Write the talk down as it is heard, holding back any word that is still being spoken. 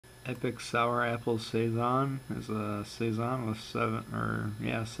Epic Sour Apple Saison is a saison with 7.80%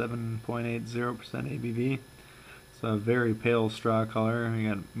 ABV. It's a very pale straw color. You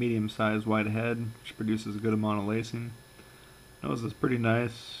got medium-sized white head, which produces a good amount of lacing. Nose is pretty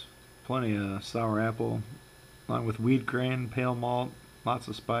nice. Plenty of sour apple, along with wheat grain, pale malt, lots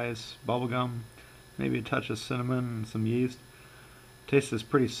of spice, bubblegum, maybe a touch of cinnamon and some yeast. Taste is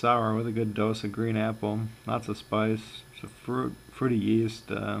pretty sour with a good dose of green apple, lots of spice, some fruity yeast,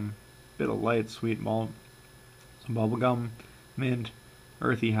 bit of light sweet malt, some bubblegum, mint,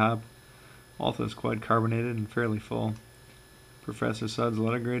 earthy hop. Also is quite carbonated and fairly full. Professor Sudz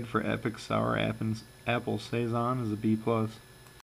letter grade for Epic Sour Apple Saison is a B+.